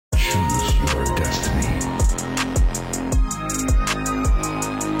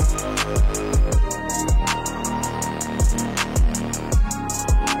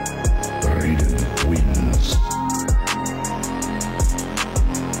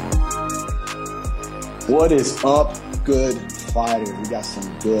What is up, good fighter? We got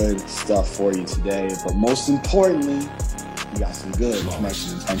some good stuff for you today, but most importantly, we got some good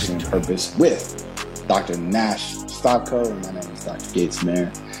connection, intention, and purpose with Dr. Nash Stopco, and my name is Dr. Gates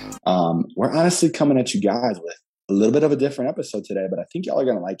Mayer. We're honestly coming at you guys with a little bit of a different episode today, but I think y'all are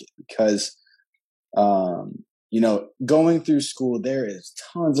going to like it because, going through school, there is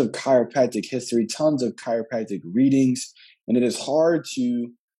tons of chiropractic history, tons of chiropractic readings, and it is hard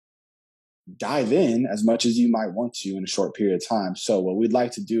to dive in as much as you might want to in a short period of time. So what we'd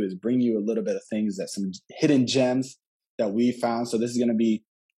like to do is bring you a little bit of things, that some hidden gems that we found. So this is going to be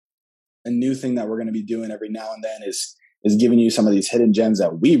a new thing that we're going to be doing every now and then is giving you some of these hidden gems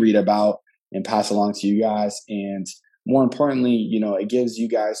that we read about and pass along to you guys. And more importantly, it gives you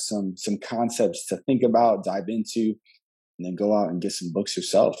guys some concepts to think about, dive into, and then go out and get some books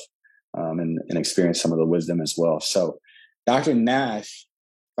yourself and experience some of the wisdom as well. So Dr. Nash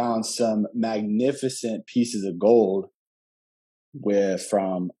found some magnificent pieces of gold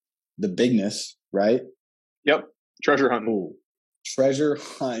from the bigness, right? Yep. Treasure hunting. Ooh, treasure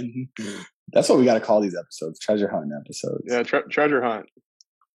hunt. That's what we got to call these episodes. Treasure hunting episodes. Yeah. Treasure hunt.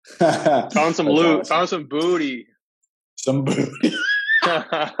 Found some loot. Awesome. Found some booty. Some booty.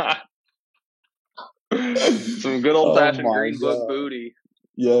 Some good old fashioned green book booty.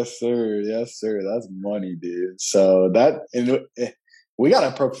 Yes, sir. Yes, sir. That's money, dude. So we got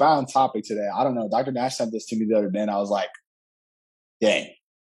a profound topic today. I don't know. Dr. Nash sent this to me the other day, and I was like, dang.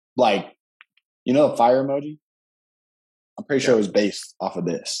 Like, a fire emoji? I'm pretty sure it was based off of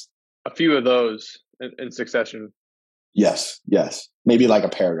this. A few of those in succession. Yes. Maybe like a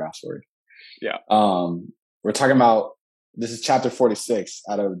paragraph story. Yeah. We're talking about, this is chapter 46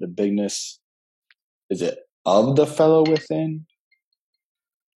 out of the bigness. Is it of the fellow within?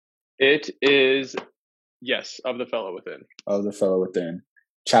 It is, yes, of the fellow within. Of the fellow within.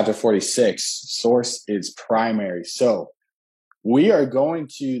 Chapter 46, source is primary. So we are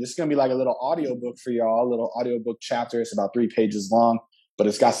this is going to be like a little audiobook for y'all, a little audiobook chapter. It's about 3 pages long, but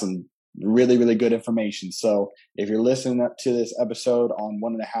it's got some really, really good information. So if you're listening to this episode on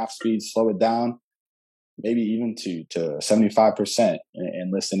 1.5 speed, slow it down, maybe even to 75%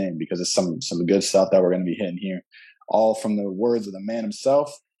 and listen in, because it's some good stuff that we're going to be hitting here, all from the words of the man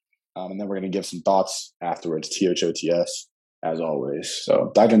himself. And then we're going to give some thoughts afterwards, THOTS, as always.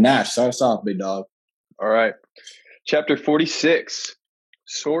 So Dr. Nash, start us off, big dog. All right. Chapter 46,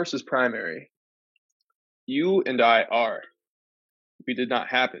 source is primary. You and I are. We did not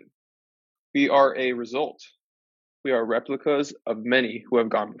happen. We are a result. We are replicas of many who have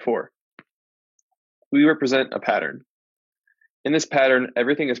gone before. We represent a pattern. In this pattern,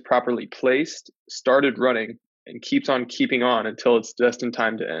 everything is properly placed, started running, and keeps on keeping on until its destined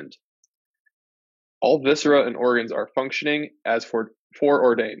time to end. All viscera and organs are functioning as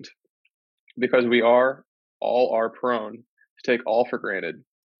foreordained, because we all are prone to take all for granted,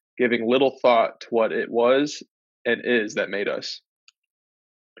 giving little thought to what it was and is that made us.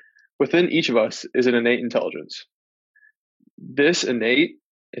 Within each of us is an innate intelligence. This innate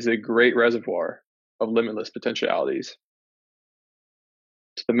is a great reservoir of limitless potentialities.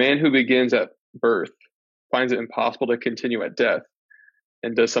 To the man who begins at birth, finds it impossible to continue at death,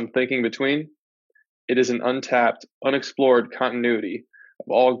 and does some thinking between, it is an untapped, unexplored continuity of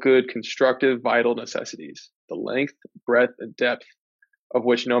all good, constructive, vital necessities, the length, breadth, and depth of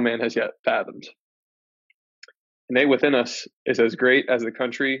which no man has yet fathomed. Innate within us is as great as the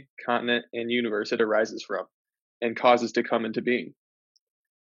country, continent, and universe it arises from and causes to come into being.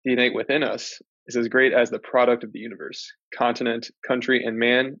 The innate within us is as great as the product of the universe, continent, country, and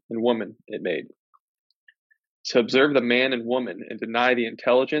man and woman it made. To observe the man and woman and deny the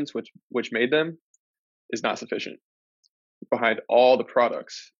intelligence which made them is not sufficient. Behind all the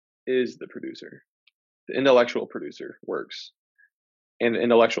products is the producer. The intellectual producer works, and the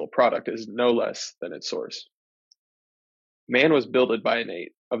intellectual product is no less than its source. Man was builded by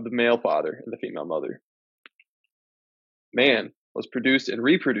innate of the male father and the female mother. Man was produced and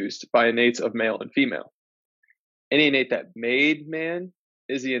reproduced by innates of male and female. Any innate that made man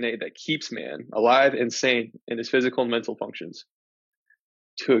is the innate that keeps man alive and sane in his physical and mental functions.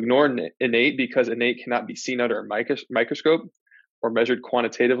 To ignore innate because innate cannot be seen under a microscope or measured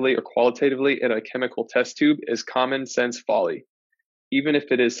quantitatively or qualitatively in a chemical test tube is common sense folly, even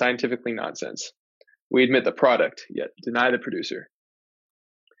if it is scientifically nonsense. We admit the product, yet deny the producer.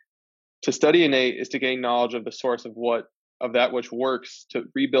 To study innate is to gain knowledge of the source of that which works to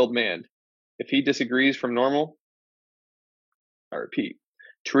rebuild man. If he disagrees from normal, I repeat,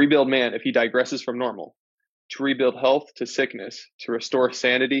 to rebuild man if he digresses from normal, to rebuild health to sickness, to restore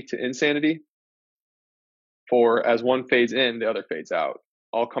sanity to insanity. For as one fades in, the other fades out,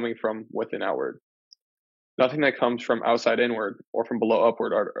 all coming from within outward. Nothing that comes from outside inward or from below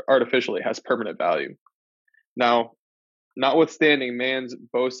upward artificially has permanent value. Now, notwithstanding man's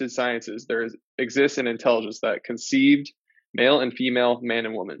boasted sciences, exists an intelligence that conceived male and female, man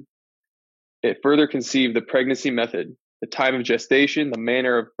and woman. It further conceived the pregnancy method, the time of gestation, the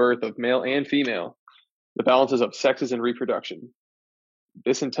manner of birth of male and female, the balances of sexes and reproduction.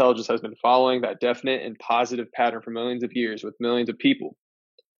 This intelligence has been following that definite and positive pattern for millions of years with millions of people.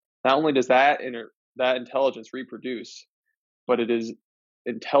 Not only does that intelligence reproduce, but it is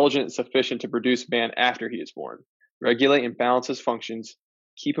intelligent sufficient to produce man after he is born, regulate and balance his functions,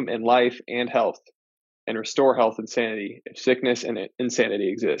 keep him in life and health, and restore health and sanity if sickness and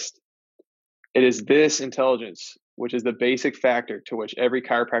insanity exist. It is this intelligence which is the basic factor to which every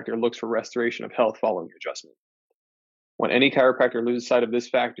chiropractor looks for restoration of health following adjustment. When any chiropractor loses sight of this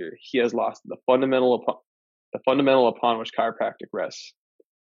factor, he has lost the fundamental upon which chiropractic rests.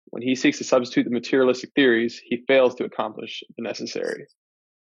 When he seeks to substitute the materialistic theories, he fails to accomplish the necessary.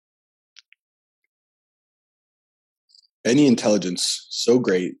 Any intelligence so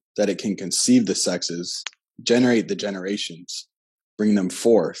great that it can conceive the sexes, generate the generations, bring them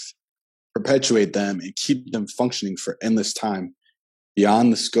forth, perpetuate them, and keep them functioning for endless time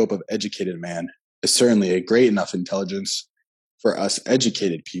beyond the scope of educated man is certainly a great enough intelligence for us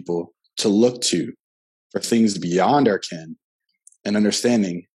educated people to look to for things beyond our ken and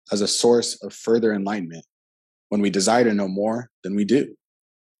understanding as a source of further enlightenment when we desire to know more than we do.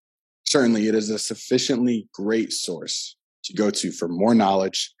 Certainly, it is a sufficiently great source to go to for more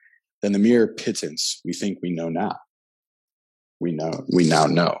knowledge than the mere pittance we think we know now. We now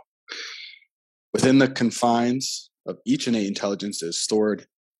know. Within the confines of each innate intelligence is stored,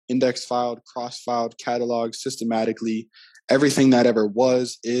 index-filed, cross-filed, cataloged systematically, everything that ever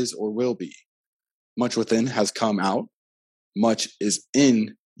was, is, or will be. Much within has come out. Much is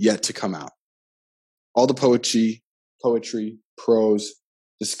in yet to come out. All the poetry, prose,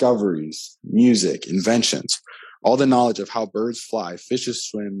 discoveries, music, inventions, all the knowledge of how birds fly, fishes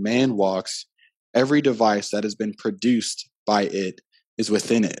swim, man walks, every device that has been produced by it is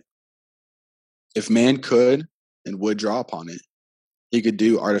within it. If man could and would draw upon it, he could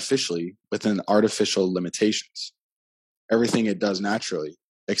do artificially within artificial limitations. Everything it does naturally,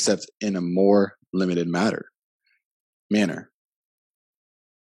 except in a more limited manner.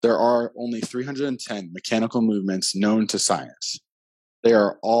 There are only 310 mechanical movements known to science. They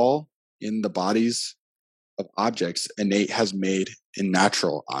are all in the bodies of objects innate has made in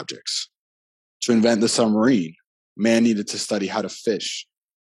natural objects. To invent the submarine, man needed to study how to fish,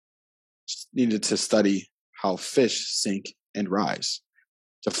 needed to study how fish sink and rise.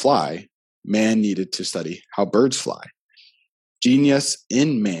 To fly, man needed to study how birds fly. Genius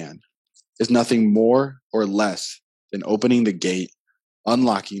in man is nothing more or less than opening the gate,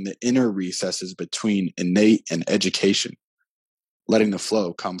 unlocking the inner recesses between innate and education, letting the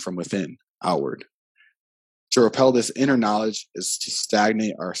flow come from within, outward. To repel this inner knowledge is to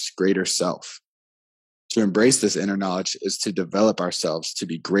stagnate our greater self. To embrace this inner knowledge is to develop ourselves to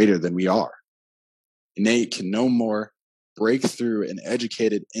be greater than we are. Innate can no more break through an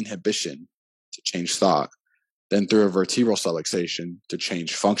educated inhibition to change thought than through a vertebral subluxation to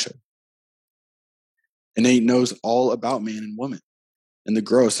change function. Innate knows all about man and woman, in the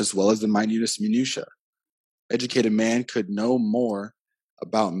gross as well as the minutest minutiae. Educated man could know more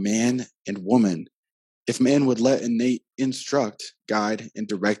about man and woman if man would let innate instruct, guide, and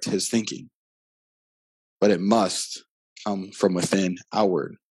direct his thinking. But it must come from within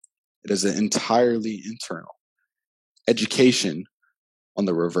outward. It is entirely internal. Education, on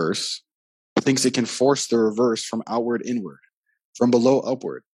the reverse, thinks it can force the reverse from outward inward, from below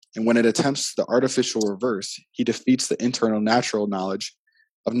upward. And when it attempts the artificial reverse, he defeats the internal natural knowledge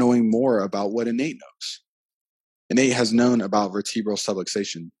of knowing more about what innate knows. Innate has known about vertebral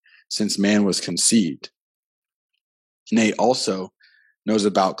subluxation since man was conceived. Innate also knows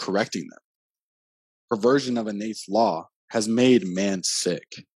about correcting them. Perversion of innate's law has made man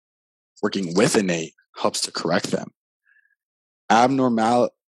sick. Working with innate helps to correct them.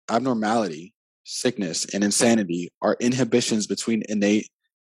 Abnormality, sickness, and insanity are inhibitions between innate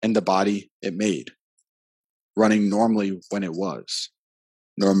and the body it made, running normally when it was.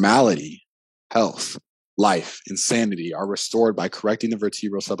 Normality, health, life, and sanity are restored by correcting the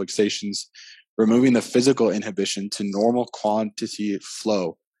vertebral subluxations, removing the physical inhibition to normal quantity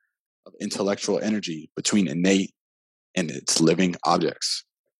flow of intellectual energy between innate and its living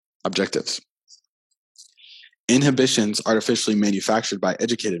objectives. Inhibitions artificially manufactured by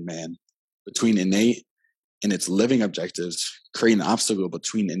educated man between innate and its living objectives create an obstacle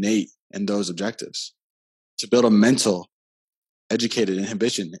between innate and those objectives. To build a mental, educated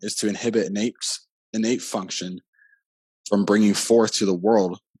inhibition is to inhibit innate function from bringing forth to the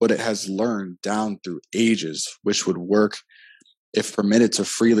world what it has learned down through ages, which would work if permitted to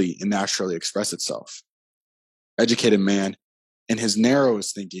freely and naturally express itself. Educated man, in his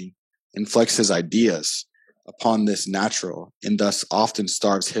narrowest thinking, inflects his ideas upon this natural and thus often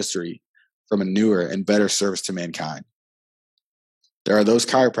starves history from a newer and better service to mankind. There are those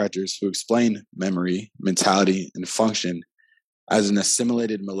chiropractors who explain memory, mentality, and function as an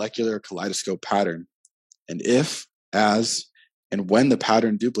assimilated molecular kaleidoscope pattern, and if, as, and when the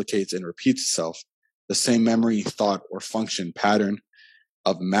pattern duplicates and repeats itself, the same memory, thought, or function pattern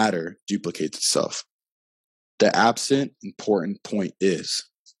of matter duplicates itself. The absent important point is,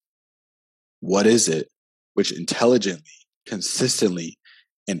 what is it which intelligently, consistently,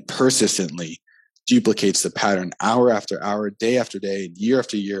 and persistently duplicates the pattern hour after hour, day after day, and year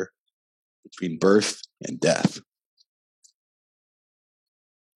after year between birth and death?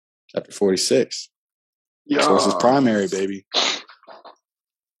 Chapter 46. Yeah. Source is primary, baby.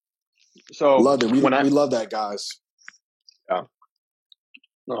 So love it. We love that, guys. Yeah.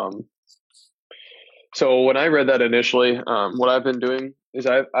 So when I read that initially, what I've been doing is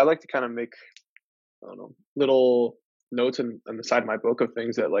I like to kind of make, I don't know, little notes on the side of my book of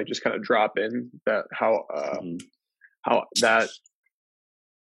things that like just kind of drop in that how that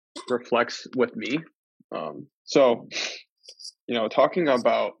reflects with me. So, talking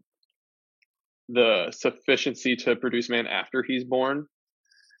about the sufficiency to produce man after he's born,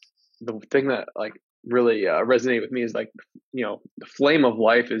 the thing that like really resonated with me is like, the flame of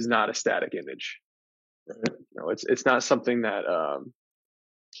life is not a static image. Right? It's not something that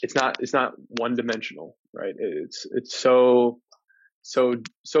it's not one dimensional, right? It's so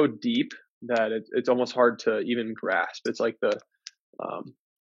deep that it's almost hard to even grasp. It's like the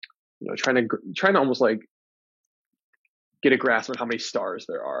trying to almost like get a grasp on how many stars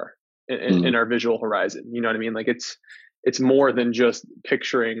there are in our visual horizon. You know what I mean? Like it's more than just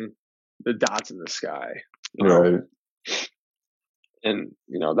picturing the dots in the sky. Right. And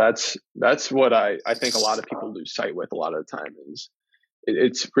that's what I think a lot of people lose sight with a lot of the time is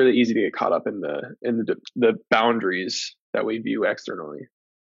it's really easy to get caught up in the boundaries that we view externally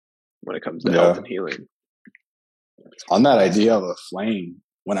when it comes to health and healing. On that idea of a flame,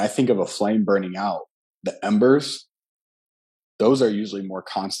 when I think of a flame burning out, the embers, those are usually more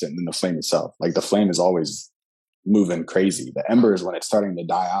constant than the flame itself. Like the flame is always moving crazy. The embers, when it's starting to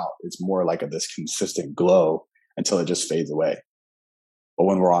die out, it's more like this consistent glow until it just fades away. But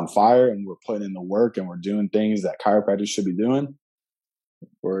when we're on fire and we're putting in the work and we're doing things that chiropractors should be doing,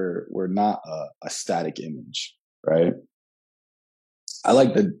 we're not a static image, right? I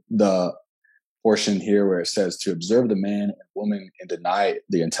like the portion here where it says to observe the man and woman and deny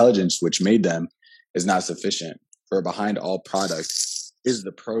the intelligence which made them is not sufficient. For behind all product is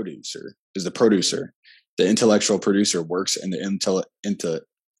the producer. The intellectual producer works and the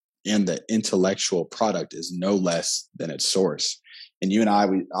intellectual product is no less than its source. And you and I,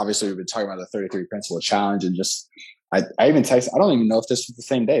 we've been talking about the 33 principle challenge, and just I even texted. I don't even know if this was the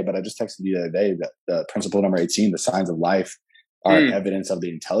same day, but I just texted you the other day that the principle number 18, the signs of life, are evidence of the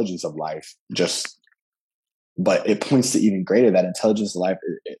intelligence of life. But it points to even greater, that intelligence of life.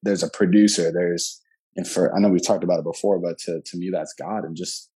 There's a producer. I know we've talked about it before, but to me, that's God. And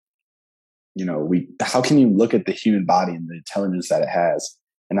just how can you look at the human body and the intelligence that it has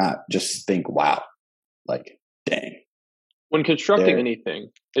and not just think, wow, like, dang. When constructing anything,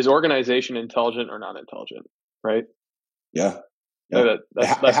 is organization intelligent or not intelligent? Right? Yeah. That's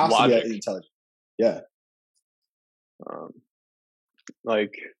logic. Intelligent. Yeah.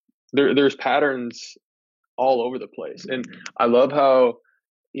 Like there's patterns all over the place, and I love how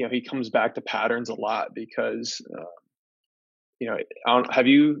he comes back to patterns a lot because do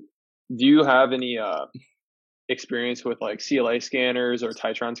you have any experience with like CLA scanners or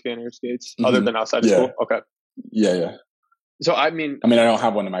Titron scanner skates other than outside of school? Okay. Yeah. So I mean, I don't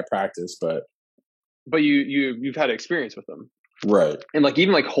have one in my practice, but you've had experience with them, right? And like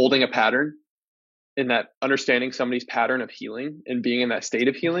even like holding a pattern, in that understanding somebody's pattern of healing and being in that state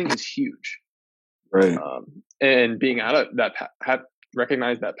of healing is huge, right? And being out of that,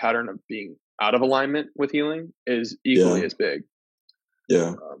 recognize that pattern of being out of alignment with healing is equally as big.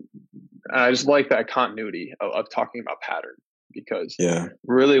 Yeah. And I just like that continuity of talking about pattern, because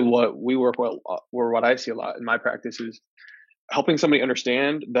really what we work with, or what I see a lot in my practice, is helping somebody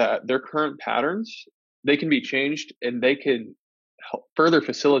understand that their current patterns, they can be changed and they can help further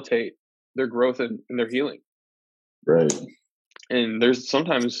facilitate their growth and their healing. Right. And there's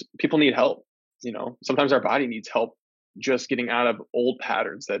sometimes people need help, sometimes our body needs help just getting out of old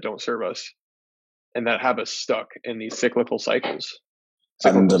patterns that don't serve us and that have us stuck in these cyclical cycles. I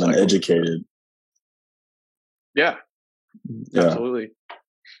haven't been uneducated. Yeah, Yeah. absolutely.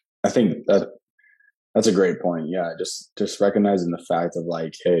 I think that's a great point. Yeah. Just recognizing the fact of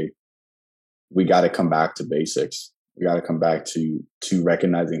like, hey, we got to come back to basics. We got to come back to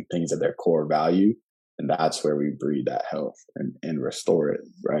recognizing things at their core value. And that's where we breed that health and restore it.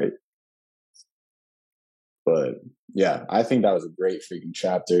 Right. But yeah, I think that was a great freaking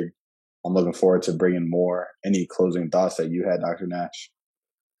chapter. I'm looking forward to bringing more. Any closing thoughts that you had, Dr. Nash?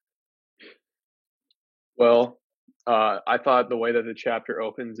 Well, I thought the way that the chapter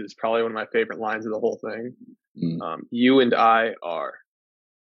opens is probably one of my favorite lines of the whole thing. You and I are.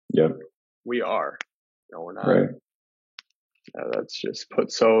 Yep. We are. No, we're not. Right. That's just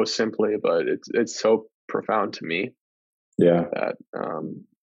put so simply, but it's so profound to me. Yeah. That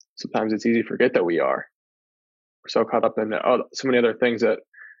sometimes it's easy to forget that we are. We're so caught up in so many other things that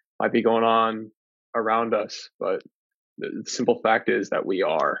might be going on around us, but the simple fact is that we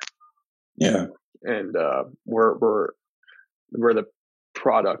are. Yeah. And we're the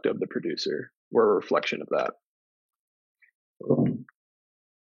product of the producer. We're a reflection of that. Boom.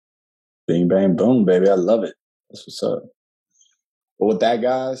 Bing, bang, boom, baby. I love it. That's what's up. But with that,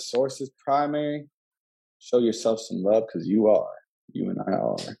 guys, source is primary. Show yourself some love because you are. You and I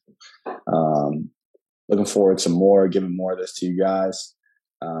are. Looking forward to more, giving more of this to you guys.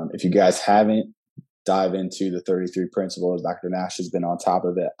 If you guys haven't, dive into the 33 principles. Dr. Nash has been on top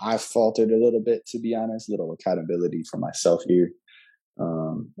of it. I faltered a little bit, to be honest, a little accountability for myself here.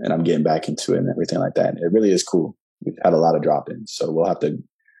 And I'm getting back into it and everything like that. And it really is cool. We've had a lot of drop-ins. So we'll have to,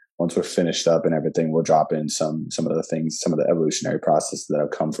 once we're finished up and everything, we'll drop in some of the things, some of the evolutionary processes that have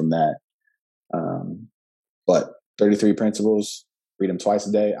come from that. But 33 principles, read them twice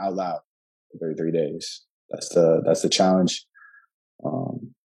a day out loud for 33 days. That's the challenge.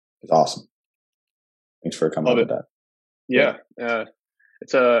 It's awesome. Thanks for coming up with that. Yeah.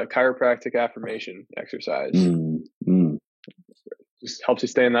 It's a chiropractic affirmation exercise. Just helps you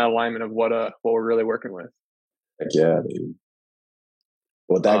stay in that alignment of what we're really working with. Heck yeah, baby.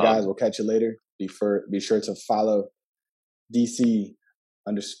 Well, with that, guys, we'll catch you later. Be sure to follow DC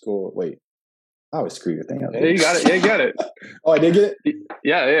 _ wait. I always screw your thing up. Yeah, you got it. Yeah, you got it. Oh, I did get it?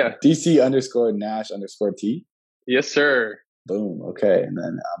 Yeah. DC _ Nash _ T. Yes, sir. Boom. Okay. And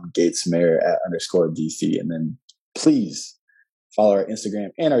then I'm Gates Mayer at _ DC. And then please follow our Instagram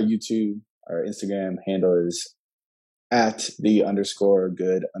and our YouTube. Our Instagram handle is at the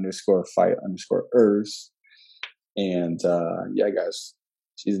 _good _fight _ers. And yeah, guys,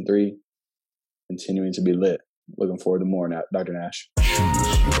 season 3 continuing to be lit. Looking forward to more now, Dr. Nash.